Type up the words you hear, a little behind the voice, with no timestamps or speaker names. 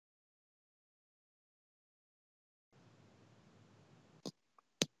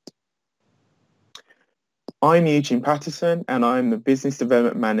I'm Eugene Patterson and I'm the Business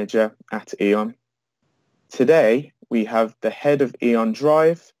Development Manager at E.ON. Today, we have the Head of E.ON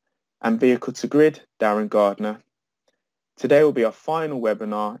Drive and Vehicle to Grid, Darren Gardner. Today will be our final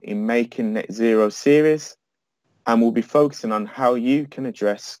webinar in Making Net Zero series, and we'll be focusing on how you can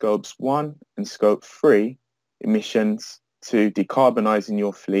address Scopes 1 and Scope 3 emissions to decarbonising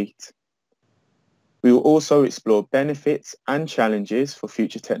your fleet. We will also explore benefits and challenges for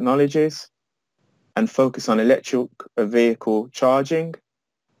future technologies and focus on electric vehicle charging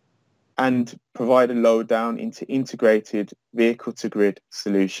and provide a lowdown into integrated vehicle-to-grid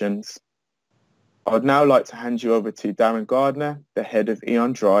solutions. I would now like to hand you over to Darren Gardner, the Head of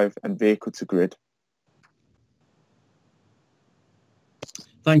E.ON Drive and Vehicle-to-Grid.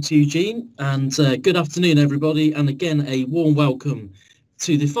 Thanks, Eugene, and good afternoon, everybody, and again, a warm welcome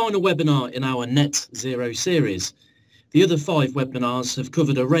to the final webinar in our Net Zero series. The other 5 webinars have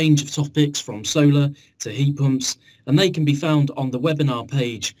covered a range of topics from solar to heat pumps, and they can be found on the webinar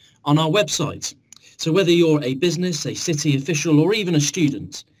page on our website. So whether you're a business, a city official, or even a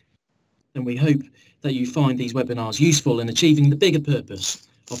student, then we hope that you find these webinars useful in achieving the bigger purpose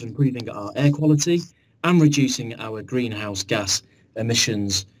of improving our air quality and reducing our greenhouse gas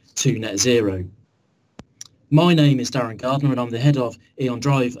emissions to net zero. My name is Darren Gardner and I'm the head of E.ON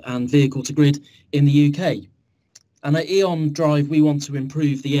Drive and Vehicle to Grid in the UK. And at E.ON Drive, we want to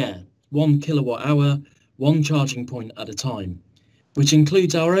improve the air, 1 kilowatt hour, 1 charging point at a time, which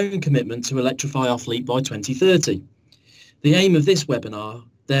includes our own commitment to electrify our fleet by 2030. The aim of this webinar,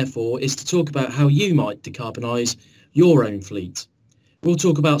 therefore, is to talk about how you might decarbonise your own fleet. We'll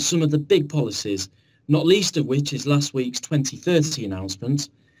talk about some of the big policies, not least of which is last week's 2030 announcement,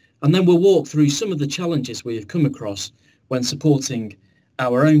 and then we'll walk through some of the challenges we have come across when supporting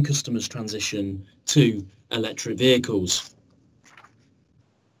our own customers' transition to electric vehicles.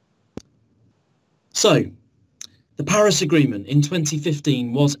 So, the Paris Agreement in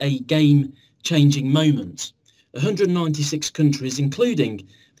 2015 was a game-changing moment. 196 countries, including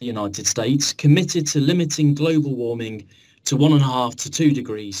the United States, committed to limiting global warming to 1.5 to 2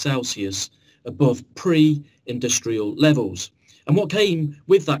 degrees Celsius above pre-industrial levels. And what came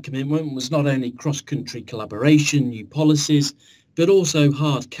with that commitment was not only cross-country collaboration, new policies, but also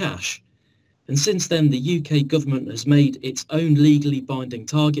hard cash. And since then, the UK government has made its own legally binding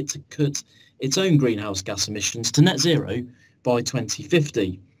target to cut its own greenhouse gas emissions to net zero by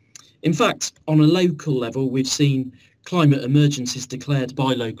 2050. In fact, on a local level, we've seen climate emergencies declared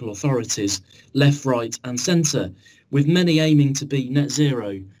by local authorities, left, right and centre, with many aiming to be net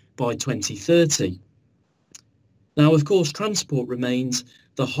zero by 2030. Now, of course, transport remains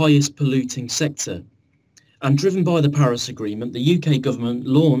the highest polluting sector. And driven by the Paris Agreement, the UK government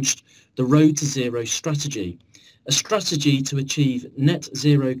launched the Road to Zero strategy, a strategy to achieve net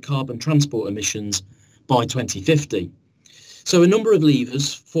zero carbon transport emissions by 2050. So a number of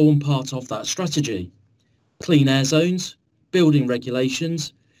levers form part of that strategy. Clean air zones, building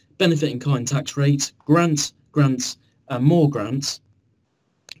regulations, benefit in kind tax rates, grants and more grants.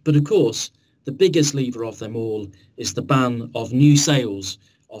 But of course, the biggest lever of them all is the ban of new sales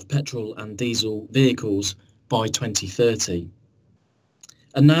of petrol and diesel vehicles by 2030.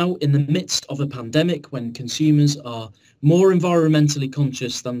 And now, in the midst of a pandemic, when consumers are more environmentally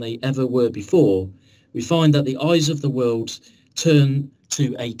conscious than they ever were before, we find that the eyes of the world turn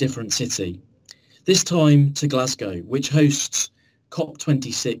to a different city. This time to Glasgow, which hosts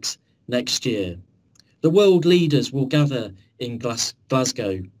COP26 next year. The world leaders will gather in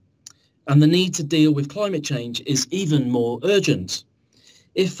Glasgow, and the need to deal with climate change is even more urgent,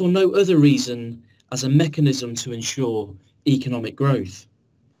 if for no other reason as a mechanism to ensure economic growth.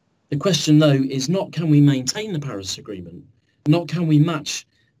 The question, though, is not can we maintain the Paris Agreement, not can we match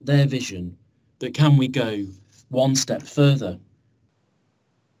their vision, but can we go one step further?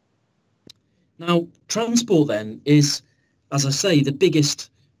 Now, transport then is, as I say, the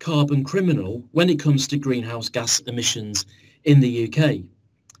biggest carbon criminal when it comes to greenhouse gas emissions in the UK.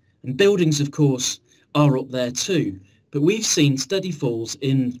 And buildings, of course, are up there too, but we've seen steady falls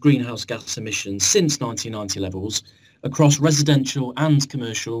in greenhouse gas emissions since 1990 levels across residential and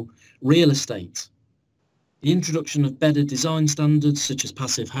commercial real estate. The introduction of better design standards such as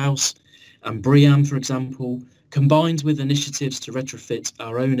Passive House and BREEAM, for example, combined with initiatives to retrofit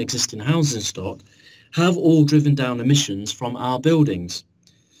our own existing housing stock, have all driven down emissions from our buildings.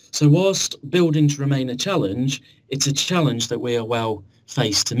 So whilst buildings remain a challenge, it's a challenge that we are well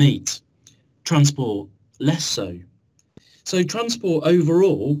faced to meet. Transport, less so. So transport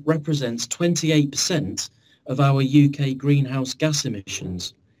overall represents 28% of our UK greenhouse gas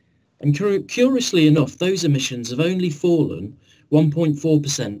emissions. And curiously enough, those emissions have only fallen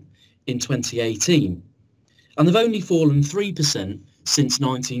 1.4% in 2018. and they've only fallen 3% since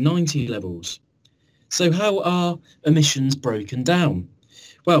 1990 levels. So how are emissions broken down?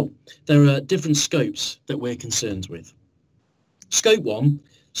 Well, there are different scopes that we're concerned with. Scope 1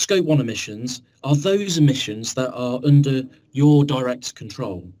 emissions are those emissions that are under your direct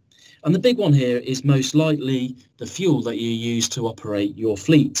control. And the big one here is most likely the fuel that you use to operate your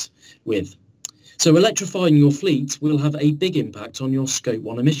fleet with. So electrifying your fleet will have a big impact on your Scope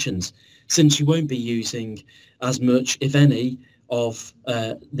 1 emissions, since you won't be using as much, if any, of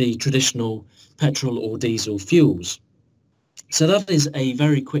the traditional petrol or diesel fuels. So that is a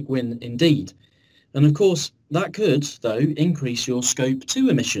very quick win indeed. And of course, that could, though, increase your Scope 2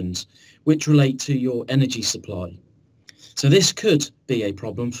 emissions, which relate to your energy supply. So this could be a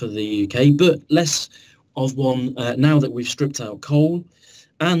problem for the UK, but less of one now that we've stripped out coal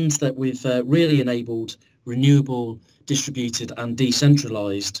and that we've really enabled renewable, distributed and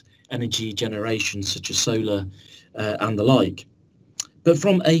decentralised energy generation, such as solar and the like. But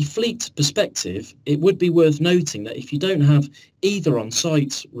from a fleet perspective, it would be worth noting that if you don't have either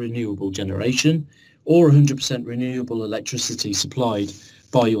on-site renewable generation or 100% renewable electricity supplied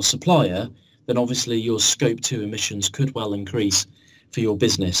by your supplier, then obviously your Scope 2 emissions could well increase for your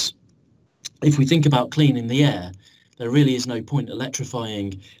business. If we think about cleaning the air, there really is no point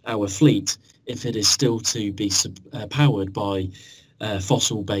electrifying our fleet if it is still to be powered by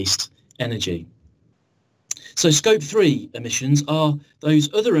fossil-based energy. So Scope 3 emissions are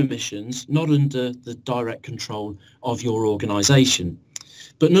those other emissions not under the direct control of your organisation.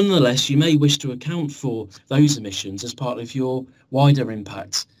 But nonetheless, you may wish to account for those emissions as part of your wider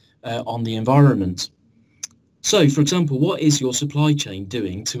impact on the environment. So, for example, what is your supply chain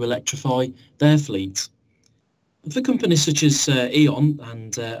doing to electrify their fleet? For companies such as E.ON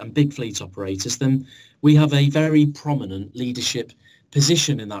and big fleet operators, then we have a very prominent leadership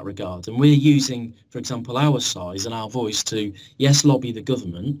position in that regard, and we're using, for example, our size and our voice to, yes, lobby the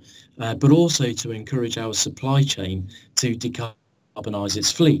government, but also to encourage our supply chain to decarbonise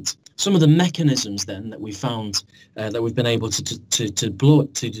its fleet. Some of the mechanisms then that we found that we've been able to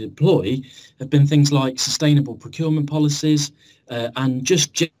deploy have been things like sustainable procurement policies and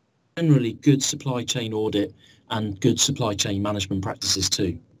just generally good supply chain audit and good supply chain management practices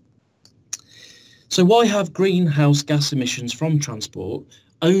too. So why have greenhouse gas emissions from transport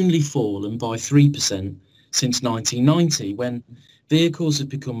only fallen by 3% since 1990, when vehicles have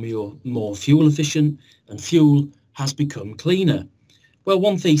become more fuel efficient and fuel has become cleaner? Well,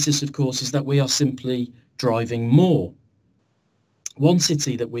 one thesis, of course, is that we are simply driving more. One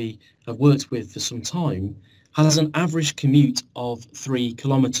city that we have worked with for some time has an average commute of 3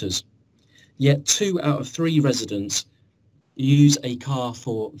 kilometres, yet 2 out of 3 residents use a car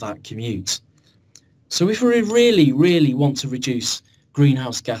for that commute. So if we really want to reduce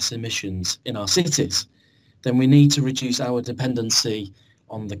greenhouse gas emissions in our cities, then we need to reduce our dependency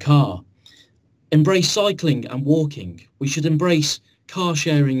on the car. Embrace cycling and walking. We should embrace car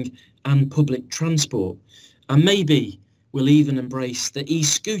sharing and public transport. And maybe we'll even embrace the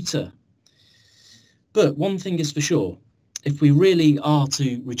e-scooter. But one thing is for sure, if we really are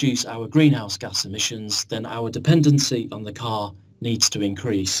to reduce our greenhouse gas emissions, then our dependency on the car needs to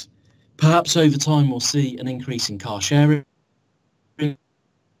increase. Perhaps over time we'll see an increase in car sharing.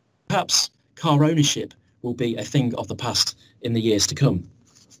 Perhaps car ownership will be a thing of the past in the years to come.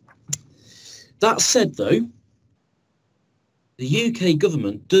 That said, though, the UK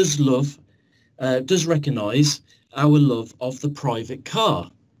government does recognise our love of the private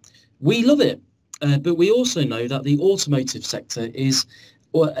car. We love it, but we also know that the automotive sector is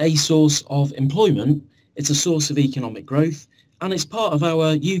a source of employment, it's a source of economic growth, and it's part of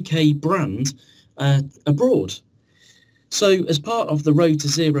our UK brand abroad. So as part of the Road to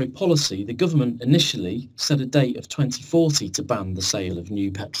Zero policy, the government initially set a date of 2040 to ban the sale of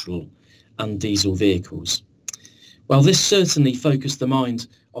new petrol and diesel vehicles. Well, this certainly focused the mind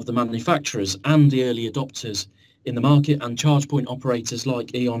of the manufacturers and the early adopters in the market and charge point operators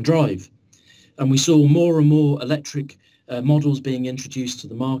like E.ON Drive. And we saw more and more electric models being introduced to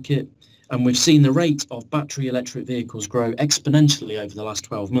the market, and we've seen the rate of battery electric vehicles grow exponentially over the last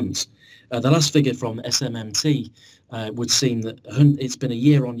 12 months. The last figure from SMMT would seem that it's been a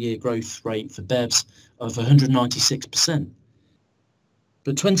year-on-year growth rate for BEVs of 196%.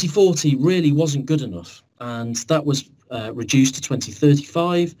 But 2040 really wasn't good enough, and that was reduced to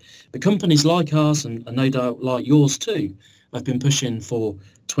 2035. But companies like ours, and no doubt like yours too, have been pushing for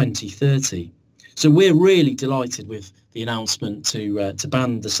 2030. So we're really delighted with the announcement to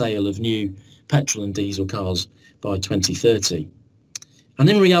ban the sale of new petrol and diesel cars by 2030. And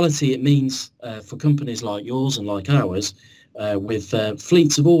in reality, it means for companies like yours and like ours, with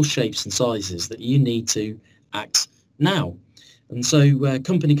fleets of all shapes and sizes, that you need to act now. And so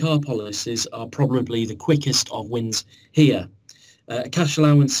company car policies are probably the quickest of wins here. A cash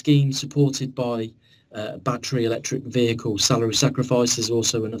allowance scheme supported by battery electric vehicle salary sacrifice is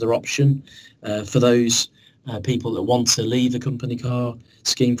also another option for those people that want to leave a company car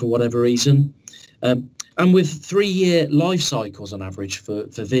scheme for whatever reason. And with 3-year life cycles on average for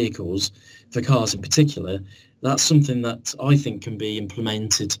vehicles, for cars in particular, that's something that I think can be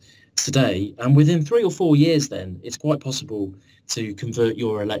implemented today. And within 3 or 4 years then, it's quite possible to convert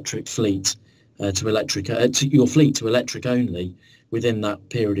your electric fleet to your fleet to electric only within that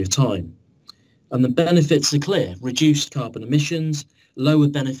period of time. And the benefits are clear: reduced carbon emissions, lower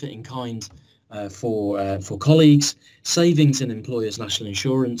benefit in kind for colleagues, savings in employers' national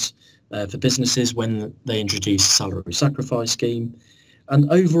insurance for businesses when they introduce a salary sacrifice scheme, and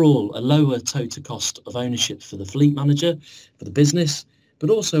overall a lower total cost of ownership for the fleet manager, for the business, but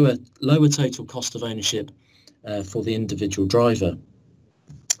also a lower total cost of ownership for the individual driver.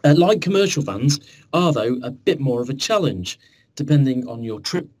 Light commercial vans are, though, a bit more of a challenge, depending on your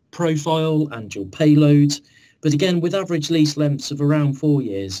trip profile and your payloads. But again, with average lease lengths of around 4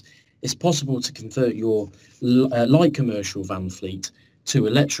 years, it's possible to convert your light commercial van fleet to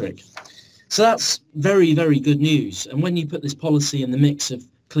electric. So that's very, very good news. And when you put this policy in the mix of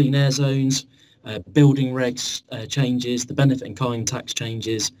clean air zones, building regs changes, the benefit in kind tax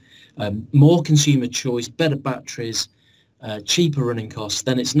changes, more consumer choice, better batteries, cheaper running costs,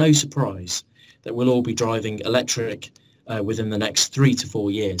 then it's no surprise that we'll all be driving electric within the next 3 to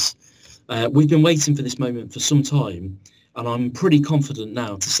 4 years. We've been waiting for this moment for some time, and I'm pretty confident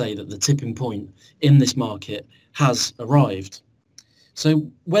now to say that the tipping point in this market has arrived. So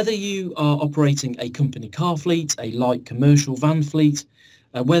whether you are operating a company car fleet, a light commercial van fleet,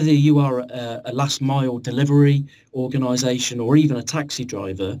 whether you are a last mile delivery organisation or even a taxi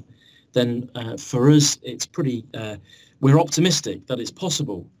driver, then for us it's we're optimistic that it's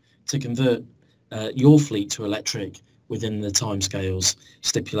possible to convert your fleet to electric within the timescales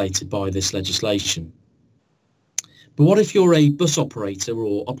stipulated by this legislation. But what if you're a bus operator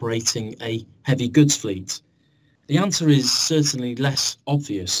or operating a heavy goods fleet? The answer is certainly less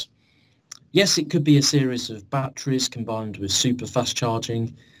obvious. Yes, it could be a series of batteries combined with super fast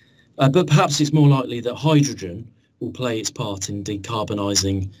charging, but perhaps it's more likely that hydrogen will play its part in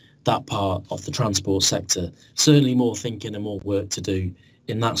decarbonising that part of the transport sector. Certainly more thinking and more work to do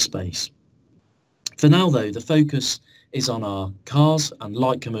in that space. For now, though, the focus is on our cars and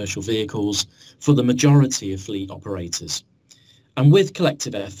light commercial vehicles for the majority of fleet operators. And with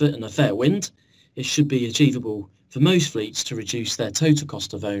collective effort and a fair wind, it should be achievable for most fleets to reduce their total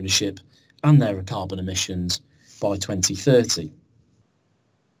cost of ownership and their carbon emissions by 2030.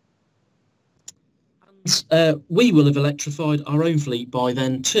 And we will have electrified our own fleet by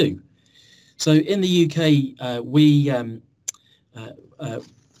then too. So in the UK, we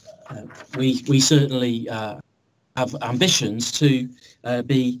certainly have ambitions to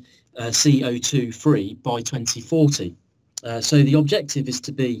be CO2 free by 2040. So the objective is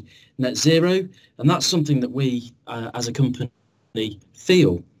to be net zero, and that's something that we as a company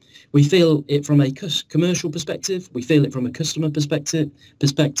feel. We feel it from a commercial perspective, we feel it from a customer perspective,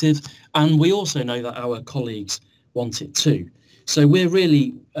 and we also know that our colleagues want it too. So we're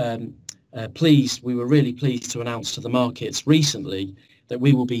really pleased, we were really pleased to announce to the markets recently that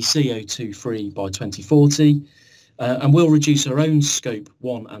we will be CO2 free by 2040, and we'll reduce our own scope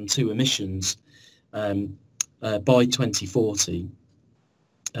 1 and 2 emissions by 2040,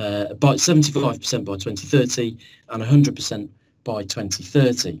 by 75% by 2030 and 100% by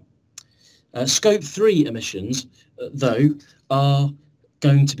 2030. Scope 3 emissions, though, are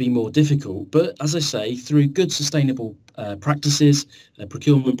going to be more difficult, but as I say, through good sustainable practices,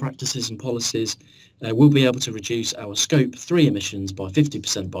 procurement practices and policies, we'll be able to reduce our Scope 3 emissions by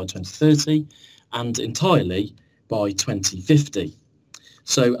 50% by 2030 and entirely by 2050.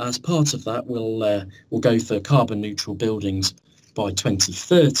 So as part of that, we'll go for carbon neutral buildings by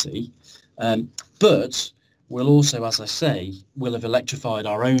 2030, but we'll also, as I say, we'll have electrified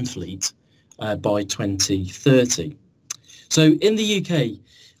our own fleet by 2030. So in the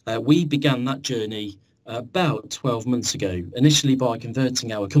UK, we began that journey about 12 months ago, initially by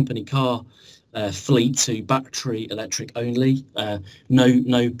converting our company car fleet to battery electric only,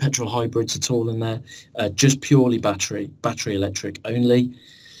 no petrol hybrids at all in there, just purely battery electric only.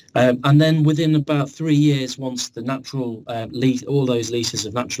 And then within about 3 years, once the natural all those leases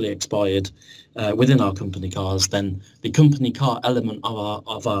have naturally expired within our company cars, then the company car element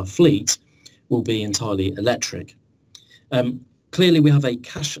of our fleet will be entirely electric. Clearly, we have a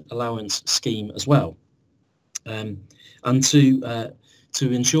cash allowance scheme as well, and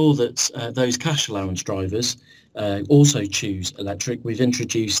to ensure that those cash allowance drivers also choose electric, we've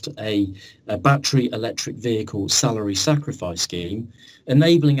introduced a battery electric vehicle salary sacrifice scheme,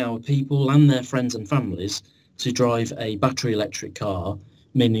 enabling our people and their friends and families to drive a battery electric car,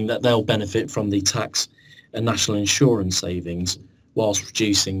 meaning that they'll benefit from the tax and national insurance savings whilst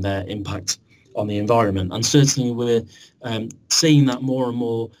reducing their impact on the environment. And certainly we're seeing that more and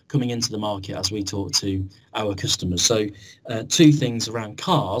more coming into the market as we talk to our customers. So two things around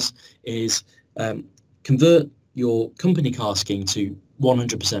cars is convert your company car scheme to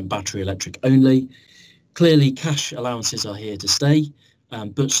 100% battery electric only. Clearly cash allowances are here to stay,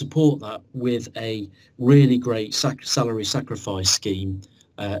 but support that with a really great salary sacrifice scheme,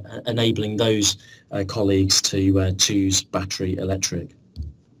 enabling those colleagues to choose battery electric.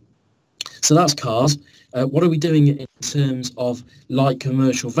 So that's cars. What are we doing in terms of light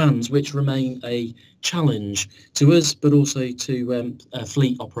commercial vans, which remain a challenge to us, but also to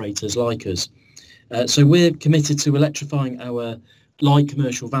fleet operators like us? So we're committed to electrifying our light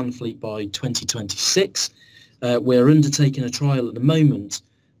commercial van fleet by 2026. We're undertaking a trial at the moment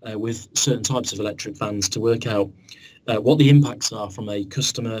with certain types of electric vans to work out what the impacts are from a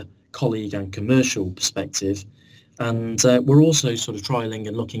customer, colleague and commercial perspective. And we're also sort of trialling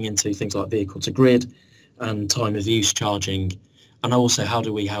and looking into things like vehicle to grid and time of use charging, and also how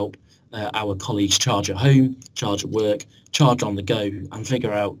do we help our colleagues charge at home, charge at work, charge on the go, and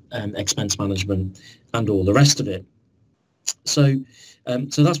figure out expense management and all the rest of it. So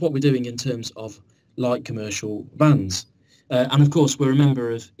that's what we're doing in terms of light commercial vans. And of course, we're a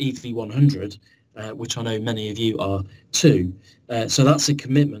member of EV100, which I know many of you are too. So that's a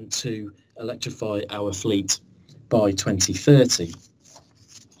commitment to electrify our fleet by 2030.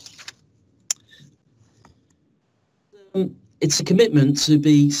 It's a commitment to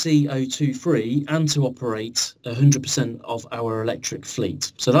be CO2 free and to operate 100% of our electric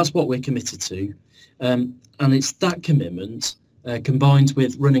fleet. So that's what we're committed to. And it's that commitment combined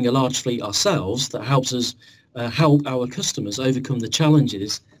with running a large fleet ourselves that helps us help our customers overcome the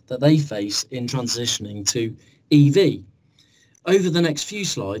challenges that they face in transitioning to EV. Over the next few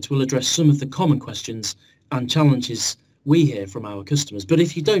slides, we'll address some of the common questions and challenges we hear from our customers. But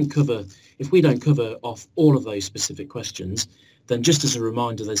if we don't cover off all of those specific questions, then just as a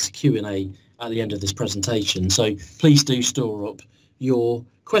reminder, there's a Q&A at the end of this presentation. So please do store up your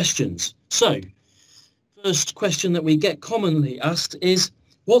questions. So first question that we get commonly asked is,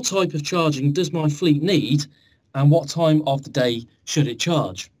 what type of charging does my fleet need and what time of the day should it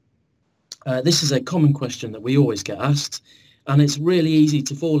charge? This is a common question that we always get asked, and it's really easy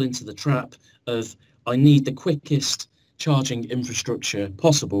to fall into the trap of I need the quickest charging infrastructure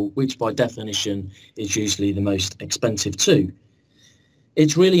possible, which by definition is usually the most expensive too.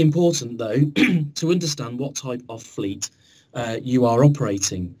 It's really important though to understand what type of fleet you are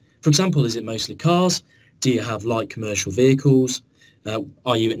operating. For example, is it mostly cars? Do you have light commercial vehicles?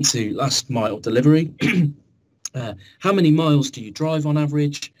 Are you into last mile delivery? How many miles do you drive on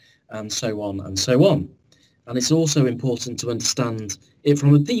average? And so on and so on. And it's also important to understand it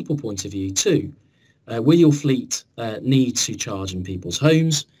from a people point of view too. Will your fleet need to charge in people's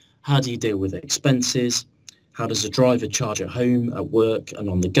homes? How do you deal with expenses? How does a driver charge at home, at work and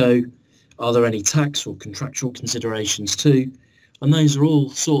on the go? Are there any tax or contractual considerations too? And those are all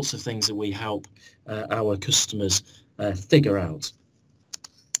sorts of things that we help our customers figure out.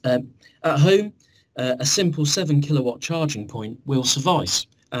 At home, a simple 7 kilowatt charging point will suffice.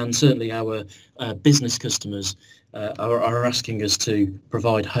 And certainly our business customers are asking us to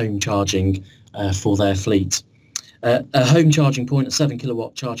provide home charging for their fleet. A home charging point, a 7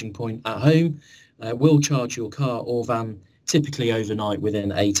 kilowatt charging point at home will charge your car or van typically overnight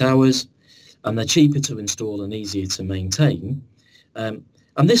within 8 hours, and they're cheaper to install and easier to maintain. And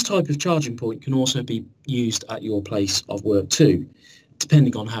this type of charging point can also be used at your place of work too,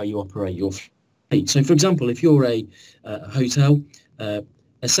 depending on how you operate your fleet. So for example, if you're a hotel, a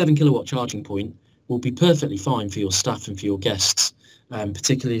 7 kilowatt charging point will be perfectly fine for your staff and for your guests,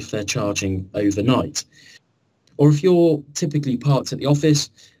 particularly if they're charging overnight. Or if you're typically parked at the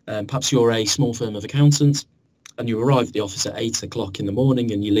office, perhaps you're a small firm of accountants and you arrive at the office at 8 o'clock in the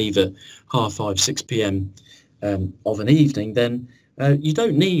morning and you leave at 5:30, 6 p.m. Of an evening, then you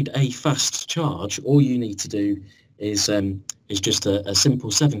don't need a fast charge. All you need to do is just a simple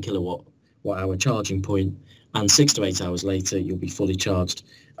 7 kilowatt hour charging point, and 6 to 8 hours later you'll be fully charged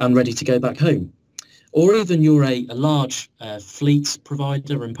and ready to go back home. Or even you're a large fleet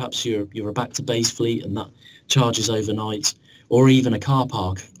provider and perhaps you're a back to base fleet and that charges overnight, or even a car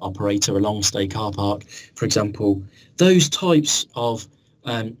park operator, a long stay car park, for example. Those types of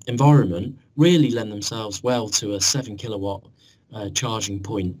environment really lend themselves well to a 7 kilowatt charging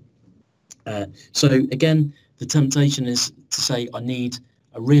point. So again, the temptation is to say I need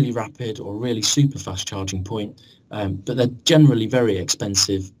a really rapid or really super fast charging point, but they're generally very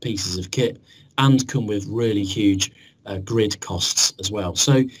expensive pieces of kit and come with really huge grid costs as well.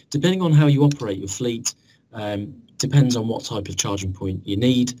 So depending on how you operate your fleet, depends on what type of charging point you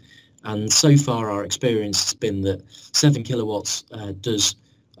need. And so far our experience has been that 7 kilowatts does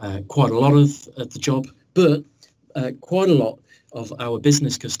quite a lot of the job, but quite a lot of our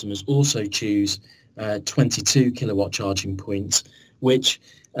business customers also choose 22 kilowatt charging points, which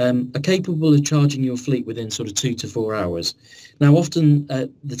are capable of charging your fleet within sort of 2 to 4 hours. Now, often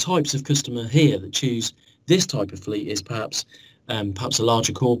the types of customer here that choose this type of fleet is perhaps a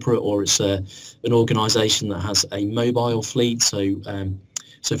larger corporate, or it's an organisation that has a mobile fleet. So,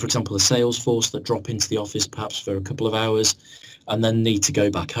 for example, a sales force that drop into the office perhaps for a couple of hours and then need to go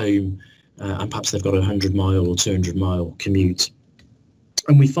back home, and perhaps they've got a 100-mile or 200-mile commute.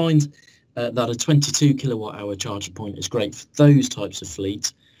 And we find that a 22 kilowatt hour charger point is great for those types of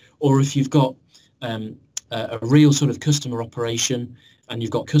fleet. Or if you've got a real sort of customer operation and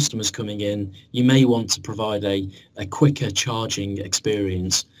you've got customers coming in, you may want to provide a quicker charging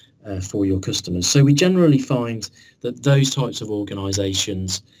experience for your customers. So we generally find that those types of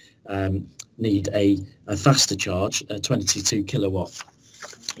organisations need a faster charge, a 22 kilowatt.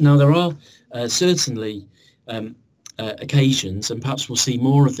 Now, there are certainly occasions, and perhaps we'll see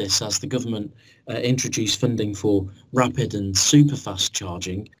more of this as the government introduce funding for rapid and super fast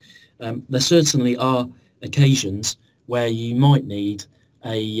charging. There certainly are occasions where you might need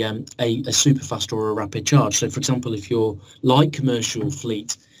a super fast or a rapid charge. So, for example, if your light commercial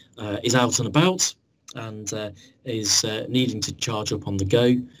fleet is out and about and is needing to charge up on the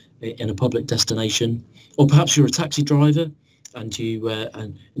go in a public destination, or perhaps you're a taxi driver and you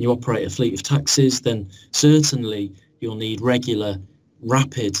operate a fleet of taxis, then certainly you'll need regular,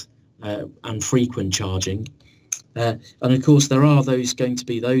 rapid and frequent charging. And of course, there are going to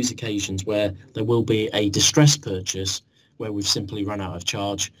be those occasions where there will be a distress purchase where we've simply run out of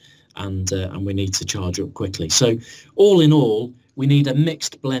charge and we need to charge up quickly. So all in all, we need a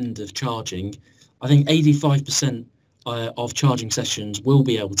mixed blend of charging. I think 85% of charging sessions will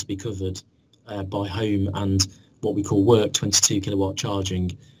be able to be covered by home and what we call work 22 kilowatt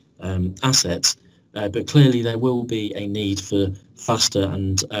charging assets. But clearly there will be a need for faster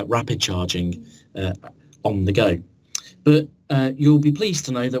and rapid charging on the go. But you'll be pleased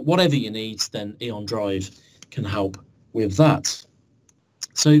to know that whatever you need, then E.ON Drive can help with that.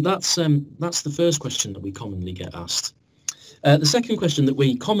 So that's the first question that we commonly get asked. The second question that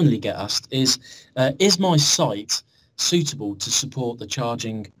we commonly get asked is my site suitable to support the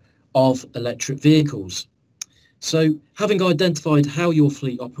charging of electric vehicles? So having identified how your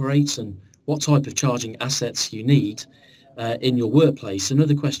fleet operates and what type of charging assets you need in your workplace,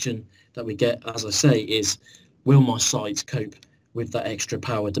 another question that we get, as I say, is will my site cope with that extra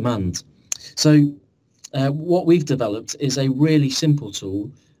power demand? So what we've developed is a really simple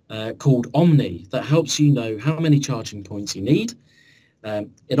tool called Omni that helps you know how many charging points you need.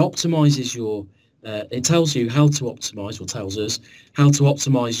 It optimizes it tells you how to optimize, or tells us how to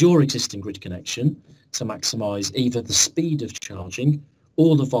optimize your existing grid connection to maximize either the speed of charging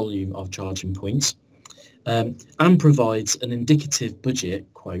or the volume of charging points, and provides an indicative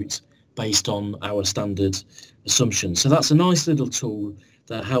budget quote based on our standard assumptions. So that's a nice little tool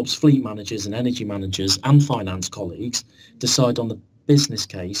that helps fleet managers and energy managers and finance colleagues decide on the business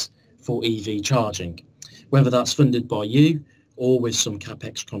case for EV charging, whether that's funded by you or with some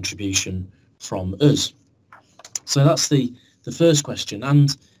CapEx contribution from us. So that's the first question,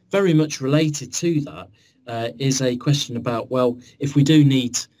 and very much related to that is a question about, well, if we do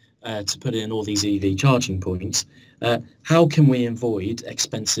need to put in all these EV charging points, how can we avoid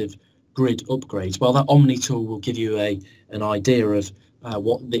expensive grid upgrades? Well, that Omni tool will give you an idea of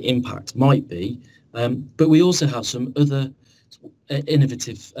what the impact might be, but we also have some other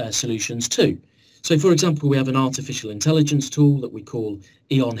innovative solutions too. So, for example, we have an artificial intelligence tool that we call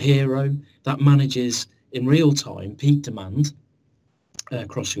E.ON Hero that manages in real time peak demand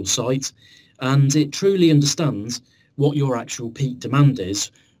across your site, and it truly understands what your actual peak demand is,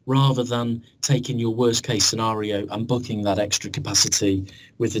 rather than taking your worst case scenario and booking that extra capacity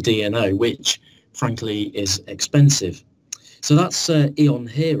with the DNO, which frankly is expensive. So that's E.ON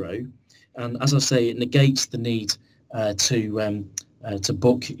Hero, and as I say, it negates the need to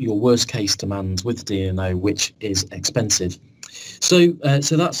book your worst case demand with DNO, which is expensive. So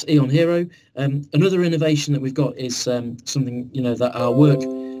that's E.ON Hero. Another innovation that we've got is something that our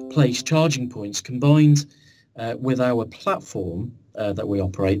workplace charging points combined with our platform that we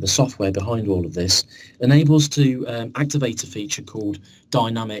operate, the software behind all of this, enables to activate a feature called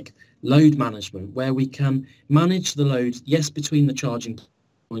dynamic load management, where we can manage the load, yes, between the charging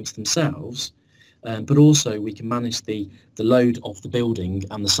points themselves, but also we can manage the load of the building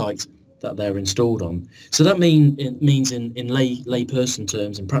and the site that they're installed on. So that means in layperson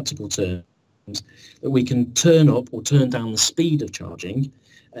terms, in practical terms, that we can turn up or turn down the speed of charging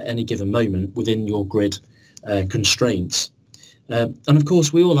at any given moment within your grid constraints. And of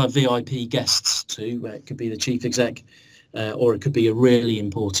course, we all have VIP guests too. It could be the chief exec, or it could be a really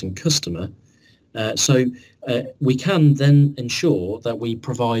important customer. So we can then ensure that we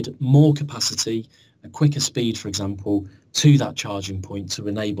provide more capacity, a quicker speed, for example, to that charging point to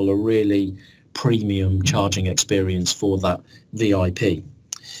enable a really premium charging experience for that VIP.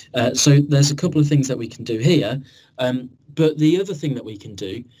 So there's a couple of things that we can do here. But the other thing that we can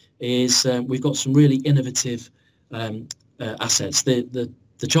do is we've got some really innovative assets. The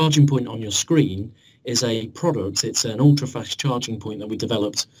charging point on your screen is a product. It's an ultra-fast charging point that we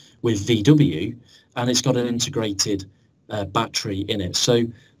developed with VW, and it's got an integrated battery in it. So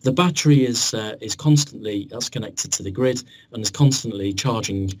the battery is constantly, that's connected to the grid and is constantly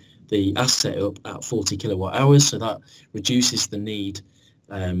charging the asset up at 40 kilowatt hours. So that reduces the need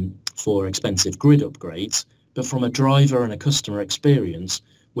for expensive grid upgrades. But from a driver and a customer experience,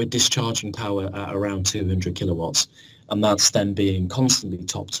 we're discharging power at around 200 kilowatts, and that's then being constantly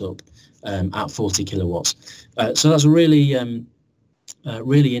topped up at 40 kilowatts. So that's a really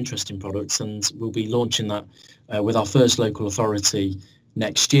interesting product, and we'll be launching that with our first local authority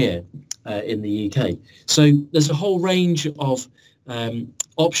next year in the UK. So there's a whole range of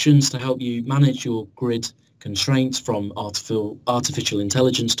options to help you manage your grid constraints, from artificial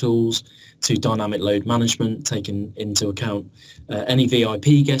intelligence tools to dynamic load management, taking into account any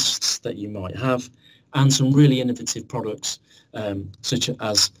VIP guests that you might have, and some really innovative products such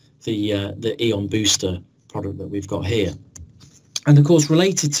as the E.ON booster product that we've got here. And of course,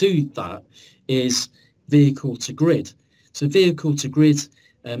 related to that is vehicle to grid. So vehicle to grid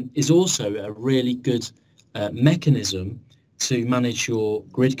is also a really good mechanism to manage your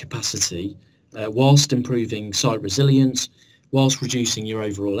grid capacity whilst improving site resilience, whilst reducing your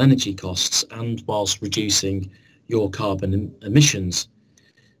overall energy costs, and whilst reducing your carbon emissions.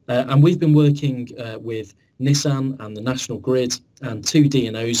 And we've been working with Nissan and the National Grid and 2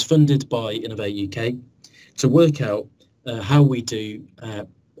 DNOs funded by Innovate UK to work out how we do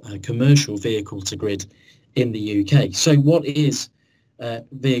commercial vehicle to grid in the UK. So what is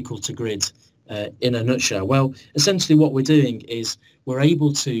vehicle to grid in a nutshell? Well, essentially what we're doing is we're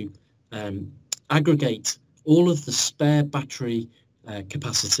able to aggregate all of the spare battery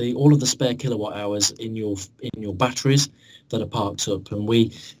capacity, all of the spare kilowatt hours in your batteries that are parked up, and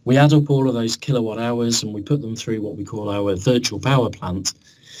we add up all of those kilowatt hours and we put them through what we call our virtual power plant.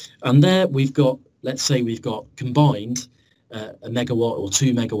 And there we've got, let's say we've got combined a megawatt or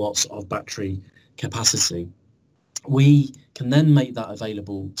 2 megawatts of battery capacity. We can then make that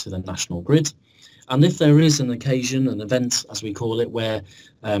available to the national grid. And if there is an occasion, an event, as we call it, where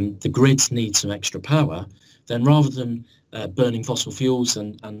the grid needs some extra power, then rather than burning fossil fuels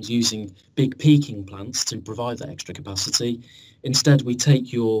and using big peaking plants to provide that extra capacity, instead we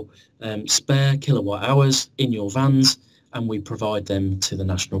take your spare kilowatt hours in your vans and we provide them to the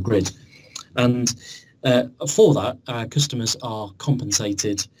national grid. And for that, our customers are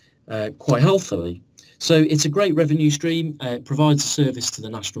compensated quite healthily. So it's a great revenue stream. It provides a service to the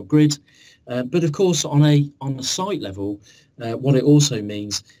national grid. But of course, on a site level, what it also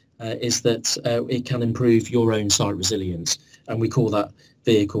means is that it can improve your own site resilience, and we call that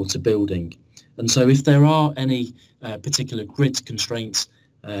vehicle to building. And so if there are any particular grid constraints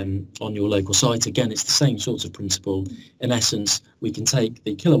on your local site, again, it's the same sort of principle. In essence, we can take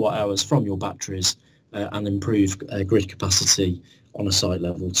the kilowatt hours from your batteries and improve grid capacity on a site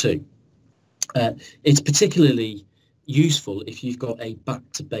level too. It's particularly useful if you've got a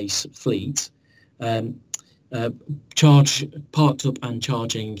back-to-base fleet, parked up and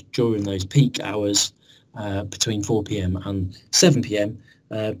charging during those peak hours between 4 p.m. and 7 p.m.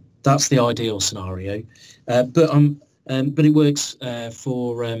 That's the ideal scenario, but it works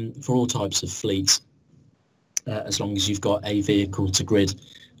for all types of fleets as long as you've got a vehicle to grid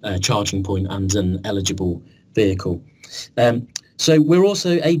charging point and an eligible vehicle. So we're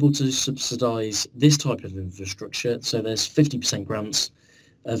also able to subsidise this type of infrastructure. So there's 50% grants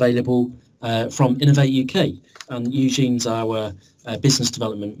available from Innovate UK, and Eugene's our business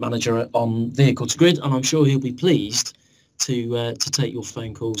development manager on vehicle to grid, and I'm sure he'll be pleased to take your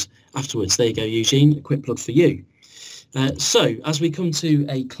phone calls afterwards. There you go, Eugene, a quick plug for you. So as we come to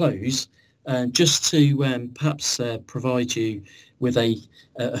a close, just to perhaps provide you with a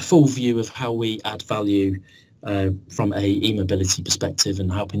full view of how we add value from a e-mobility perspective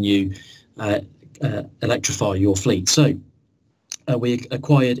and helping you electrify your fleet. So we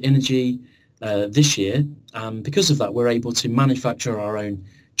acquired Energy this year. Because of that, we're able to manufacture our own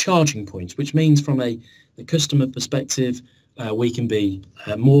charging points, which means from a customer perspective, we can be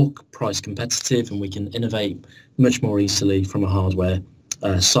more price competitive and we can innovate much more easily from a hardware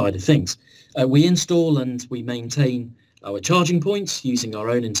side of things. We install and we maintain our charging points using our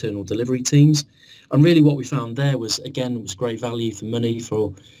own internal delivery teams. And really what we found there was, again, it was great value for money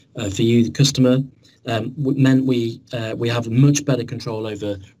for you, the customer. Meant we have much better control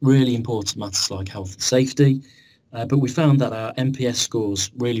over really important matters like health and safety. But we found that our NPS scores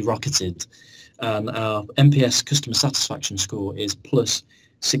really rocketed. And our NPS customer satisfaction score is plus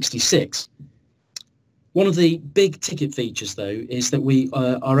 66. One of the big ticket features, though, is that we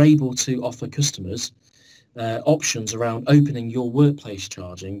are able to offer customers options around opening your workplace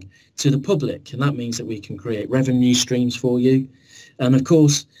charging to the public. And that means that we can create revenue streams for you. And of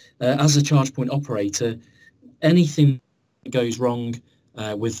course, as a charge point operator, anything that goes wrong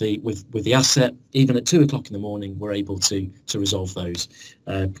with the asset, even at 2 o'clock in the morning, we're able to resolve those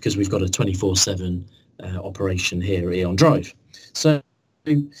because we've got a 24/7 operation here at E.ON Drive. So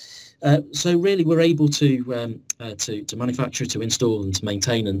really, we're able to manufacture, to install, and to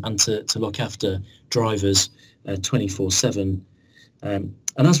maintain, and to look after drivers 24/7. And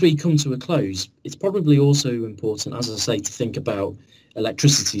as we come to a close, it's probably also important, as I say, to think about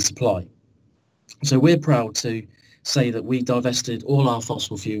electricity supply. So we're proud to say that we divested all our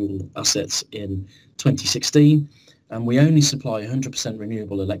fossil fuel assets in 2016, and we only supply 100%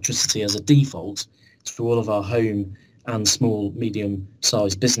 renewable electricity as a default to all of our home and small,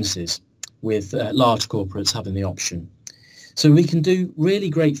 medium-sized businesses, with large corporates having the option. So we can do really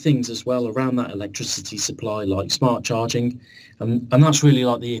great things as well around that electricity supply, like smart charging, and that's really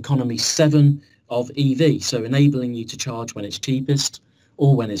like the economy 7 of EV, so enabling you to charge when it's cheapest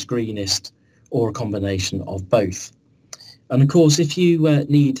or when it's greenest, or a combination of both. And of course, if you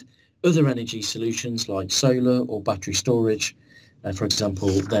need other energy solutions like solar or battery storage, for example,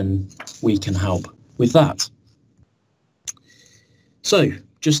 then we can help with that. So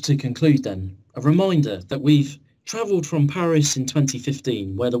just to conclude then, a reminder that we've travelled from Paris in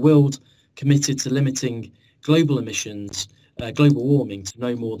 2015, where the world committed to limiting global emissions, global warming to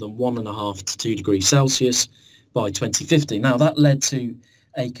no more than 1.5 to 2 degrees Celsius by 2050. Now that led to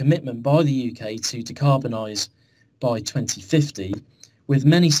a commitment by the UK to decarbonise by 2050, with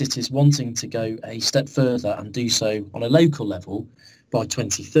many cities wanting to go a step further and do so on a local level by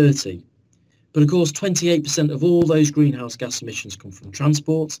 2030. But of course, 28% of all those greenhouse gas emissions come from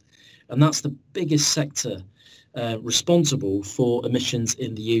transport, and that's the biggest sector responsible for emissions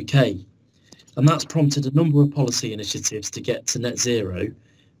in the UK. And that's prompted a number of policy initiatives to get to net zero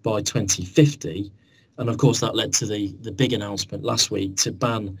by 2050. And of course, that led to the big announcement last week to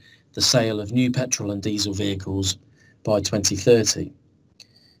ban the sale of new petrol and diesel vehicles by 2030.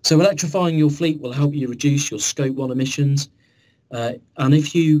 So electrifying your fleet will help you reduce your Scope 1 emissions. And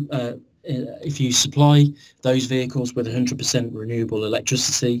if you supply those vehicles with 100% renewable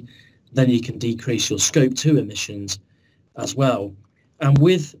electricity, then you can decrease your Scope 2 emissions as well. And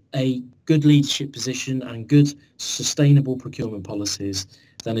with a good leadership position and good sustainable procurement policies,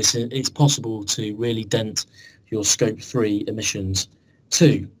 then it's possible to really dent your Scope 3 emissions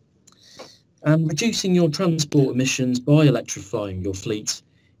too. And reducing your transport emissions by electrifying your fleet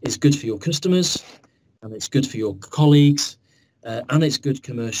is good for your customers, and it's good for your colleagues, and it's good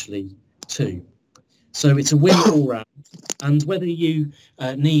commercially too. So it's a win all round. And whether you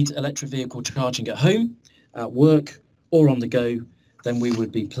need electric vehicle charging at home, at work, or on the go, then we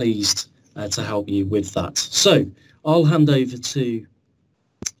would be pleased to help you with that. So I'll hand over to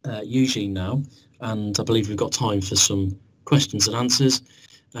Eugene now, and I believe we've got time for some questions and answers.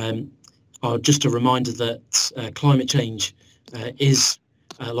 Just a reminder that climate change is,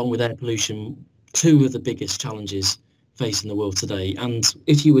 along with air pollution, two of the biggest challenges facing the world today. And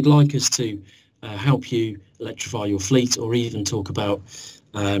if you would like us to help you electrify your fleet, or even talk about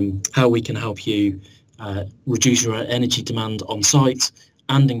how we can help you reduce your energy demand on site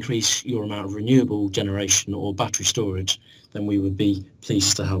and increase your amount of renewable generation or battery storage, then we would be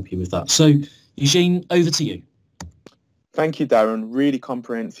pleased to help you with that. So, Eugene, over to you. Thank you, Darren. Really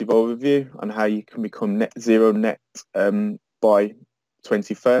comprehensive overview on how you can become net zero by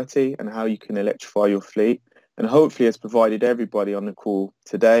 2030 and how you can electrify your fleet. And hopefully has provided everybody on the call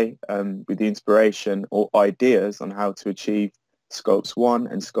today with the inspiration or ideas on how to achieve Scopes 1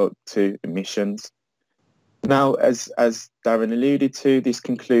 and Scope 2 emissions. Now, as Darren alluded to, this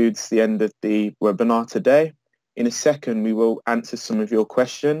concludes the end of the webinar today. In a second, we will answer some of your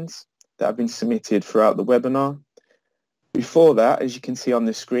questions that have been submitted throughout the webinar. Before that, as you can see on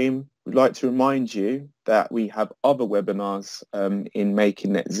the screen, we'd like to remind you that we have other webinars in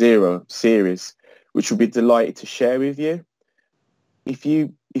Making Net Zero series, which we'll be delighted to share with you. If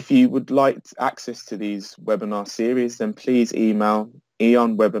you would like access to these webinar series, then please email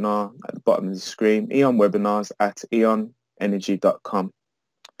E.ON webinar at the bottom of the screen, eonwebinars@eonenergy.com.